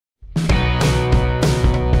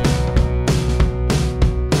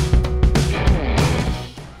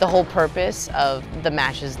The whole purpose of the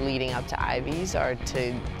matches leading up to Ivies are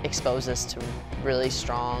to expose us to really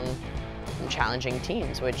strong and challenging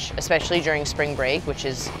teams, which, especially during spring break, which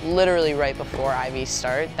is literally right before Ivies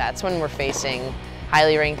start, that's when we're facing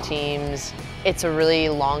highly ranked teams. It's a really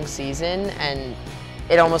long season, and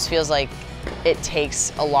it almost feels like it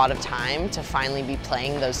takes a lot of time to finally be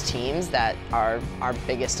playing those teams that are our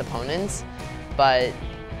biggest opponents. But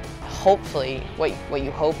hopefully, what you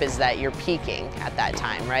hope is that you're peaking at that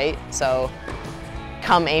time, right? So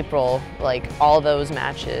come April, like all those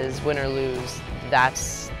matches, win or lose,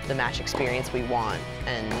 that's the match experience we want,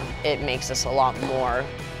 and it makes us a lot more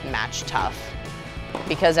match tough.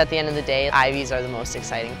 Because at the end of the day, Ivies are the most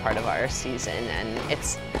exciting part of our season, and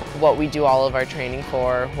it's what we do all of our training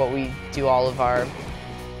for, what we do all of our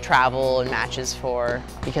travel and matches for,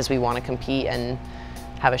 because we want to compete and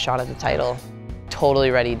have a shot at the title.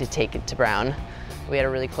 Totally ready to take it to Brown. We had a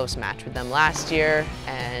really close match with them last year,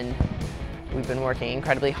 and we've been working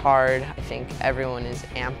incredibly hard. I think everyone is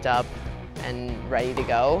amped up and ready to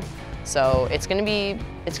go. So it's gonna be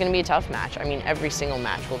a tough match. I mean, every single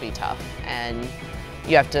match will be tough, and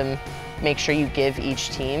you have to make sure you give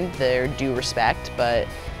each team their due respect, but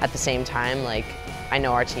at the same time, like, I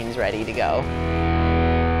know our team's ready to go.